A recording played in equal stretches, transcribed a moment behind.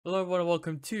Hello everyone and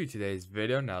welcome to today's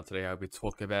video. Now today I'll be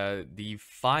talking about the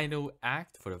final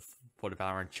act for the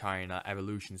Valorant China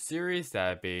Evolution series that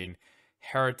have been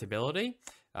Heritability.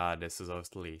 This is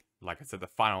obviously, like I said, the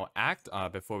final act.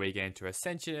 Before we get into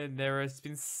Ascension, there has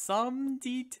been some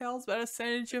details about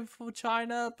Ascension for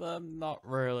China, but I'm not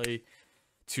really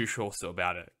too sure still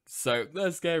about it. So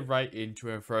let's get right into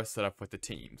it. First, set up with the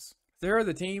teams. There are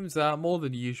the teams, more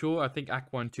than usual. I think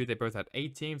Act 1 and 2, they both had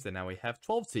 8 teams, and now we have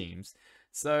 12 teams.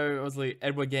 So, obviously,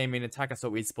 Edward Gaming, Attack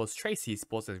Assault Esports, Trace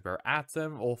Esports, and Rare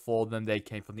Atom, all 4 of them, they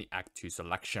came from the Act 2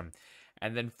 selection.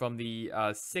 And then from the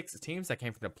 6 teams that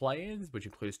came from the play-ins, which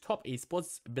includes Top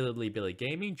Esports, Billy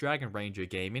Gaming, Dragon Ranger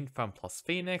Gaming, Fun Plus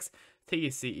Phoenix,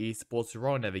 TEC Esports,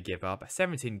 Royal Never Give Up,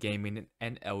 17 Gaming,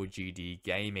 and LGD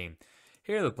Gaming.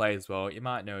 Here are the players, well, you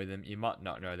might know them, you might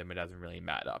not know them, it doesn't really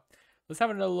matter. Let's have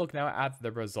another look now at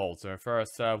the results. So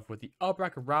first, with the up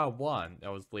bracket round 1,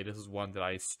 this is one that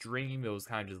I streamed. It was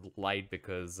kind of just late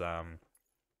because,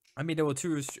 I mean, there were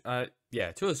two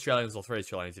Australians or 3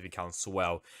 Australians if you count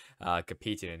Swell,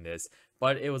 competing in this.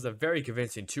 But it was a very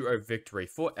convincing 2-0 victory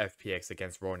for FPX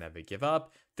against Royal Never Give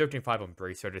Up. 13-5 on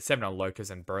Breeze, 37 on Lotus,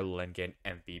 and Berlin getting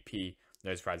MVP.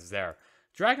 No surprises there.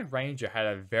 Dragon Ranger had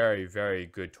a very, very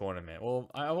good tournament. Well,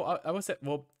 I would say,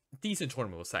 well, decent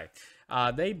tournament, we'll say.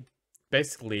 They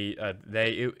basically,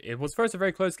 it was first a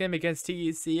very close game against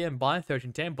TEC and by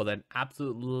 13-10, but then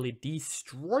absolutely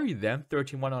destroyed them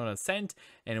 13-1 on Ascent,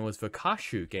 and it was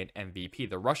Vakashu getting MVP,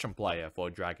 the Russian player for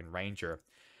Dragon Ranger.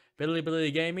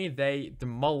 Billy Gaming, they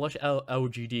demolished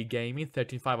LGD Gaming,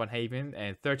 13-5 on Haven,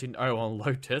 and 13-0 on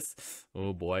Lotus.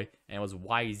 Oh boy. And it was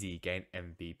YZ getting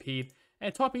MVP.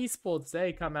 And Top Esports,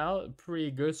 they come out pretty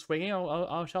good swinging,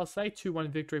 I shall say. 2-1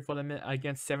 victory for them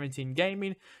against 17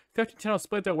 Gaming. 13-10 on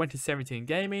Splitter went to 17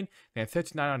 Gaming. Then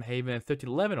 39 on Haven and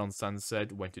 13-11 on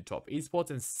Sunset went to Top Esports.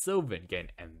 And Sylvan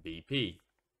getting MVP.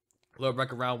 Lower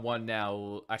bracket round 1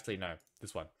 now. Actually, no.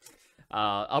 This one.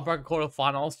 Upper bracket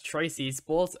quarterfinals. Trace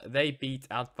Esports, they beat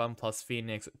out Fun Plus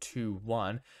Phoenix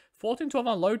 2-1. 14-12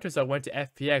 on Lotus, I went to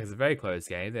FPX, a very close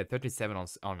game. They had 37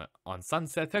 on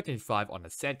Sunset, 13-5 on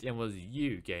Ascent, and was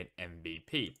you getting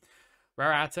MVP.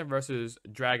 Rare Atom versus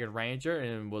Dragon Ranger,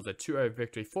 and was a 2-0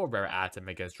 victory for Rare Atom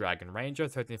against Dragon Ranger,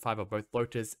 13-5 on both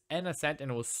Lotus and Ascent,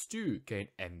 and it was Stu getting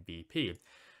MVP.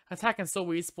 Attack and Soul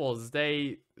Esports,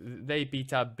 they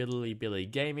beat out Billy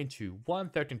Gaming 2-1,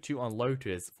 13-2 on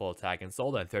Lotus for Attack and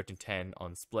Soul, and 13-10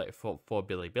 on Split for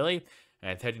Billy.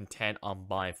 And 13-10 on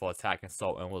Bind for Attack and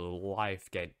Soul, and was live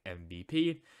getting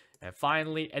MVP. And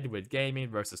finally, Edward Gaming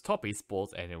versus Top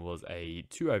Esports, and it was a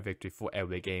 2-0 victory for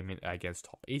Edward Gaming against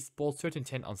Top Esports.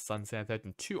 13-10 on Sunset,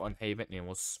 13-2 on Haven, and it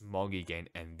was Smoggy getting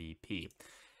MVP.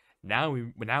 Now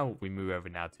we move over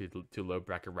now to low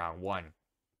bracket round 1.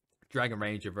 Dragon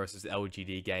Ranger versus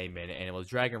LGD Gaming, and it was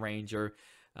Dragon Ranger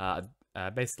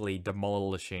basically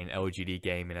demolishing LGD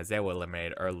Gaming as they were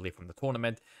eliminated early from the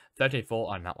tournament.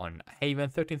 13-4 on Haven,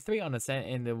 13-3 on Ascent,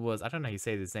 and it was, I don't know how you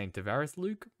say his name, Tavares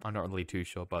Luke? I'm not really too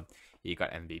sure, but he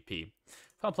got MVP.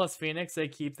 Fun Plus Phoenix, they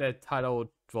keep their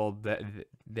title, well,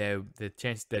 their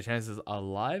chances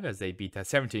alive as they beat a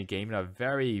 17 game in a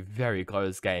very, very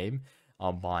close game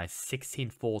by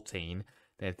 16-14,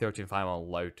 then 13-5 on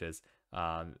Lotus.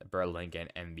 Berlin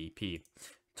getting MVP.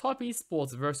 Top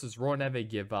Esports versus Royal Never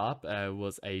Give Up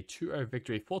was a 2-0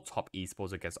 victory for Top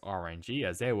Esports against RNG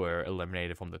as they were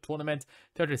eliminated from the tournament.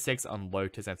 36 on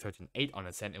Lotus and 13-8 on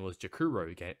Ascent. It was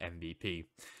Jakuro getting MVP.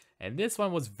 And this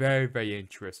one was very, very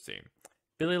interesting.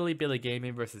 Billy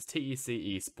Gaming versus TEC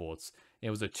Esports. It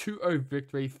was a 2-0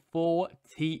 victory for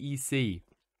TEC.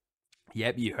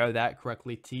 Yep, you heard that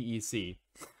correctly, TEC.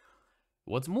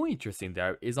 What's more interesting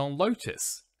though is on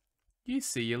Lotus. You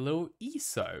see a little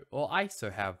ESO, or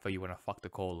ISO, however you want to fuck to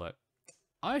call it.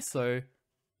 ISO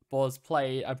was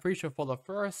played, I'm pretty sure, for the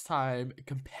first time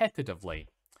competitively.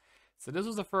 So this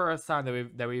was the first time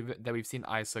that we've seen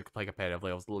ISO play competitively.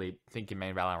 I was literally thinking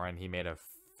main Valorant, he made a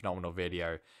phenomenal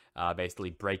video, basically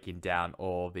breaking down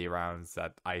all the rounds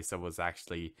that ISO was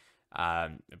actually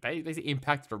basically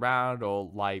impacted around, or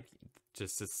like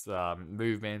just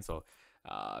movements or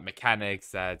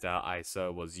mechanics that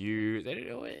ISO was used.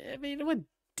 I mean, it went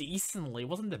decently. It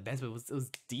wasn't the best, but it was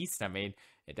decent. I mean,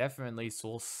 it definitely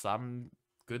saw some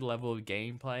good level of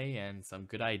gameplay and some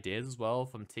good ideas as well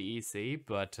from TEC.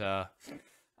 But I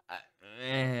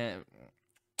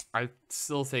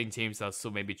still think teams are still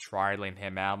maybe trialing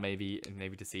him out, maybe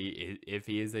to see if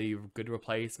he is a good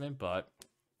replacement. But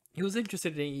he was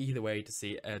interested in either way to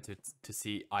see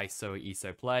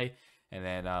ESO play. And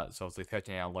then, so obviously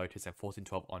 13 on Lotus and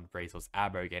 14-12 on Brazos.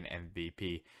 Abo again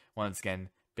MVP. Once again,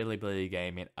 Bilibili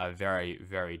Gaming a very,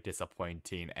 very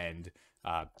disappointing end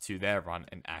to their run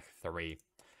in Act 3.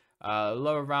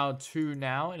 Lower round 2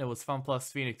 now, and it was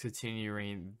FunPlus Phoenix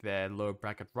continuing their lower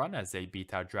bracket run as they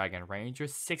beat out Dragon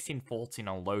Rangers 16-14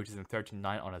 on Lotus and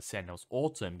 13-9 on Ascension. It was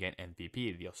Autumn getting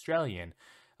MVP, the Australian,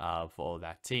 for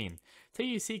that team.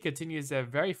 TEC continues their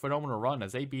very phenomenal run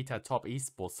as they beat out Top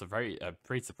Esports, so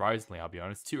pretty surprisingly, I'll be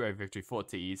honest. 2-0 victory for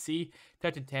TEC,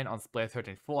 13-10 on Split,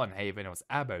 13-4 on Haven. It was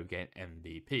Abo getting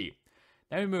MVP.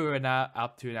 Then we move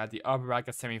up to the upper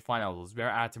bracket semifinals. Rare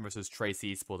Atom versus Trace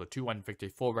Esports, a 2-1 victory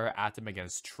for Rare Atom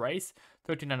against Trace,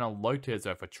 13-9 on Lotus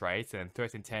over Trace, and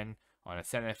 13-10 on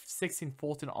Ascension,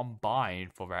 16-14 on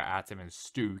Bind for Rare Atom, and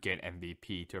Stu get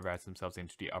MVP to advance themselves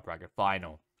into the upper bracket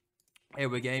final.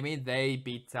 Edward Gaming, they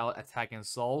beat out Attack and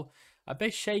Soul. A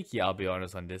bit shaky, I'll be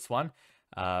honest, on this one.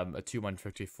 A 2-1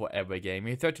 victory for Edward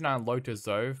Gaming. 39 on Lotus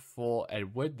though for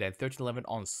Edward. Then 13-11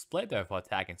 on Split though for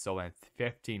Attack and Soul. And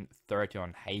 15-30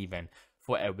 on Haven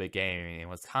for Edward Gaming. It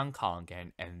was Hong Kong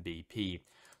and MVP.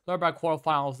 Lower bracket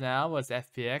quarterfinals now was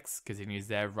FPX continues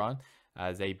their run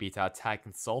as they beat out Attack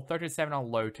and Soul. 37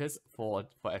 on Lotus for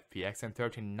FPX and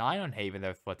 13-9 on Haven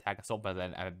there for Attack and Soul, but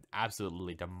then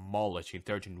absolutely demolishing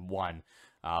 13-1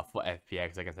 for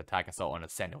FPX against Attack and Soul on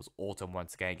Ascent. It was Autumn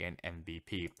once again getting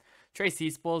MVP. Trace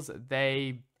Esports,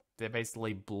 they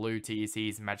basically blew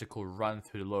TEC's magical run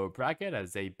through the lower bracket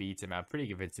as they beat them out pretty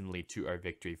convincingly. 2-0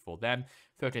 victory for them.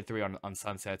 13-3 on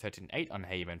Sunset, 13-8 on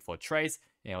Haven for Trace.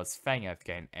 And it was Fang F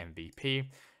getting MVP.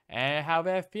 And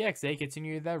however, FPX, they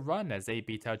continue their run as they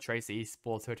beat out Trace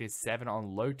Esports 13-7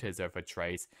 on Lotus over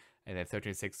Trace, and then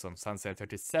 13-6 on Sunset,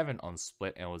 37 on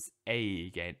Split, and it was A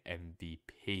again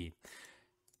MVP.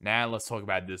 Now let's talk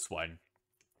about this one.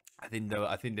 I think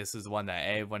this is one that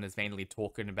everyone is mainly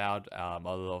talking about.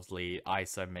 Obviously,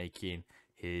 ISO making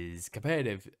his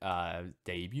competitive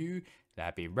debut.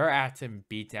 That being Rare Atom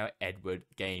beat out Edward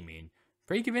Gaming.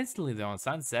 Pretty convincingly though on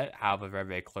Sunset, however very,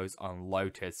 very close on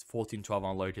Lotus. 14-12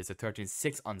 on Lotus, and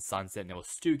 13-6 on Sunset, and it was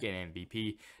Stu getting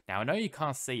MVP. Now I know you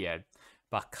can't see it,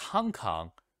 but Kong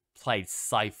Kong played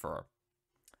Cypher.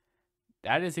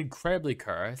 That is incredibly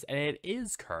cursed, and it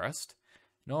is cursed.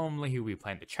 Normally he would be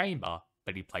playing the Chamber,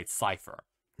 but he played Cypher.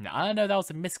 Now I don't know if that was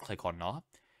a misclick or not,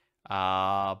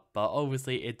 but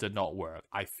obviously it did not work.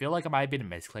 I feel like it might have been a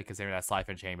misclick considering that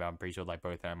Cypher and Chamber, I'm pretty sure like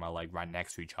both of them are like right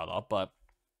next to each other, but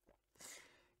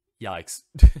yikes.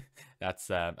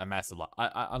 That's a massive lie.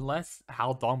 Unless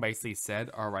Haldong basically said,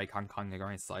 alright, Kong Kong, you're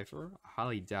going Cypher, I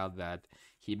highly doubt that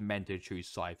he meant to choose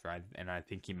Cypher, and I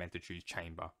think he meant to choose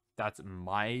Chamber. That's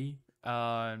my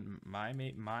opinion.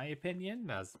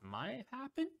 That might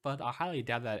happen, but I highly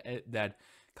doubt that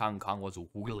Kong Kong was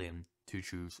willing to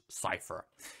choose Cypher.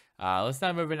 Let's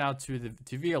now move now to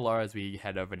VLR as we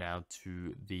head over now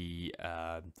to the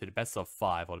best of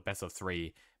 5 or the best of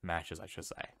 3 matches, I should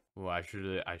say. Well, I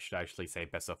should actually say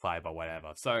best of 5 or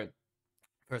whatever. So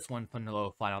first one from the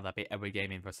lower final, that be Edward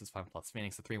Gaming versus FunPlus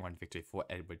Phoenix, a 3-1 victory for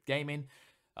Edward Gaming.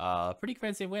 Pretty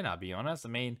convincing win, I'll be honest. I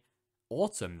mean,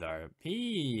 Autumn though,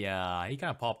 he kind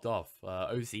of popped off.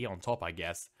 OC on top, I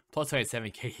guess. Plus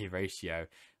 27 KD ratio.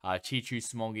 Chichu,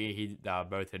 Smoggy, he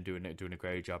both are doing a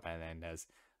great job, and then there's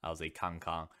obviously Kong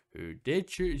Kong, who did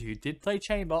play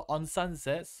Chamber on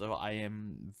Sunset. So I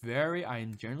am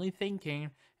generally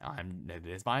thinking,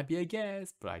 this might be a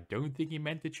guess, but I don't think he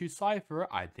meant to choose Cypher.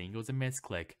 I think it was a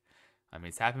misclick. I mean,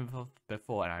 it's happened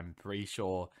before, and I'm pretty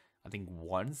sure, I think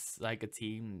once, like, a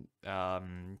team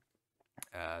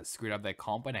screwed up their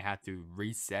comp and they had to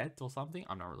reset or something.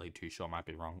 I'm not really too sure. I might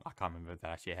be wrong. I can't remember if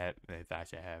that actually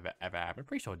ever happened.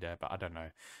 Pretty sure it did, but I don't know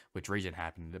which region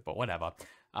happened, but whatever.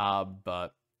 But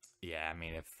yeah, I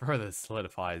mean, it further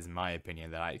solidifies my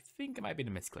opinion that I think it might be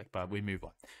the misclick, but we move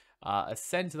on.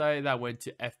 Ascent though, that went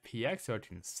to FPX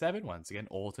 13-7. Once again,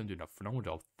 Autumn doing a phenomenal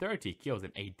job. 30 kills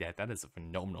and 8 deaths. That is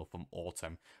phenomenal from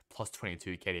Autumn. Plus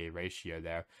 22 KD ratio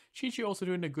there. Chichi also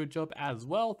doing a good job as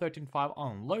well. 13-5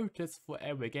 on Lotus for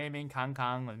Edward Gaming. Kong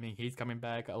Kong, I mean, he's coming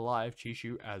back alive.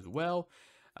 Chishu as well.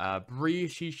 Bree,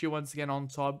 Chishu once again on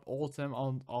top. Autumn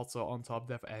also on top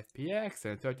there for FPX.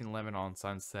 And 13-11 on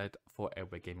Sunset for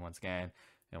Edward Gaming once again.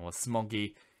 And with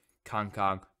Smoggy, Kong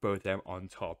Kong, both of them on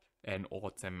top. And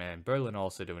Autumn and Berlin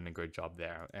also doing a good job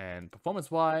there. And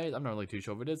performance-wise, I'm not really too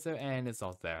sure if it is there, and it's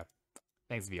not there.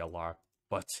 Thanks, VLR.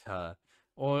 But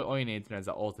all you need to know is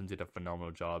that Autumn did a phenomenal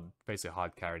job. Basically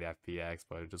hard carried FPX,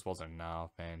 but it just wasn't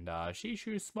enough. And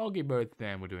Shishu, Smoggy, both of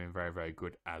them were doing very, very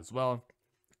good as well.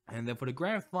 And then for the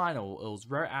grand final, it was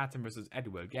Rare Atom versus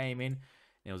Edward Gaming.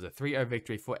 It was a 3-0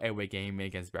 victory for Edward Gaming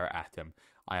against Rare Atom.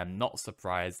 I am not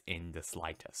surprised in the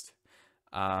slightest.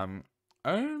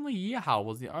 Only Yahoo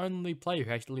was the only player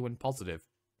who actually went positive.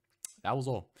 that was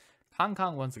all.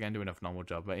 Kang once again doing a phenomenal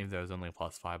job, but even though it was only a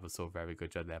 +5, it was still a very good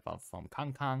job there from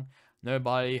Kang.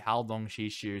 Nobody, How Long,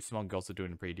 Shishu, Small Girls are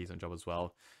doing a pretty decent job as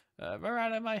well.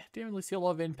 Miranda, I didn't really see a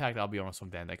lot of impact, I'll be honest from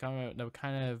them. They were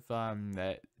kind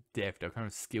of diff, they were kind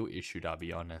of skill issued, I'll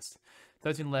be honest.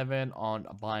 13-11 on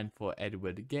Blind for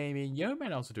Edward Gaming.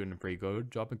 Yeoman also doing a pretty good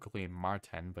job, including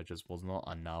Martin, but just was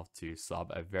not enough to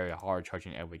sub a very hard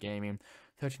charging Edward Gaming.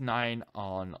 39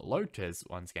 on Lotus,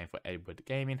 once again for Edward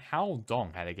Gaming. Hao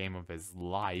Dong had a game of his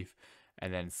life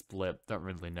and then split. Don't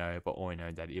really know, but only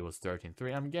know that it was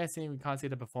 13-3. I'm guessing we can't see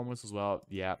the performance as well.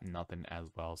 Yeah, nothing as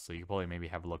well. So you can probably maybe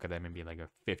have a look at that maybe like a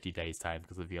 50 days time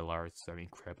because the VLR is so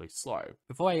incredibly slow.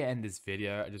 Before I end this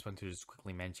video, I just want to just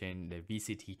quickly mention the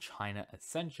VCT China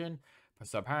Ascension.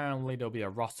 So apparently there'll be a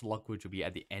roster lock which will be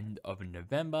at the end of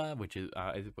November, which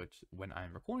when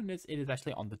I'm recording this, it is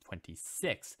actually on the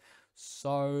 26th.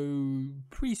 So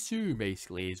pretty soon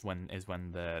basically is when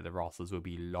the rosters will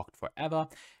be locked forever,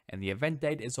 and the event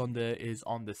date is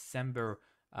on December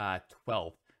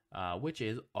 12th, which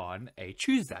is on a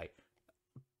Tuesday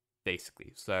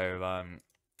basically. So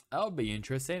that'll be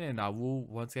interesting, and I will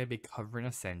once again be covering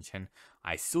Ascension.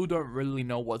 I still don't really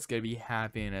know what's going to be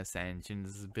happening in Ascension.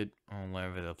 This is a bit all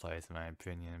over the place in my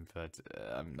opinion, but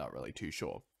I'm not really too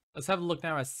sure. Let's have a look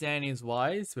now at standings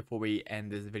wise before we end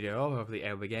this video. Hopefully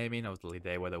Elva Gaming, obviously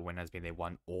they were the winners, being they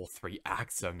won all 3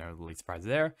 acts, so no really surprise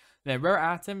there. Then Rare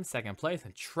Atom, 2nd place,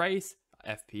 and Trace,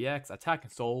 FPX, Attack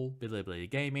and Soul, Heritability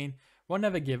Gaming. One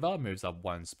Never Give Up moves up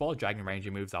 1 spot, Dragon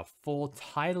Ranger moves up 4,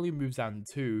 Tidally moves down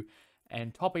 2,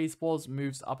 and Top Esports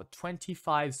moves up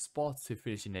 25 spots to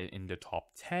finish in the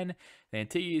top 10. Then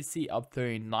TEC up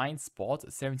 39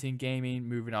 spots, 17 Gaming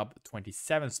moving up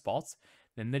 27 spots.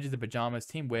 Then Ninjas in Pajamas,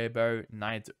 Team Weibo,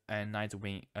 Night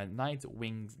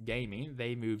Wings Gaming,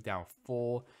 they moved down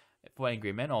 4. For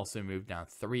Angry Men also moved down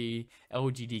 3.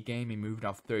 LGD Gaming moved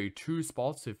up 32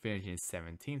 spots to finish in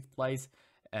 17th place.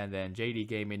 And then JD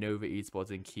Gaming, Nova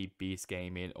Esports, and Keep Beast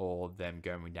Gaming, all of them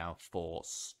going down 4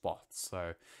 spots.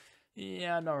 So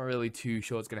yeah, I'm not really too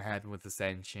sure what's going to happen with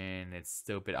Ascension. It's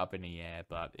still a bit up in the air,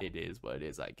 but it is what it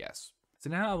is, I guess. So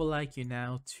now I would like you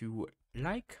now to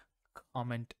like,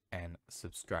 comment, and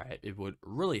subscribe. It would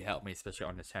really help me, especially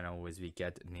on this channel as we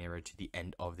get nearer to the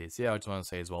end of this year. I just want to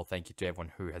say as well, thank you to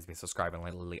everyone who has been subscribing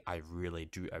lately. I really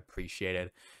do appreciate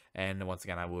it. And once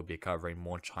again, I will be covering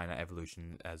more China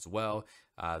Evolution as well,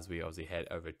 as we obviously head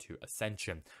over to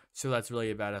Ascension. So that's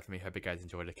really about it for me. Hope you guys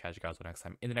enjoyed it. Catch you guys next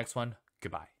time in the next one.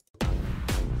 Goodbye.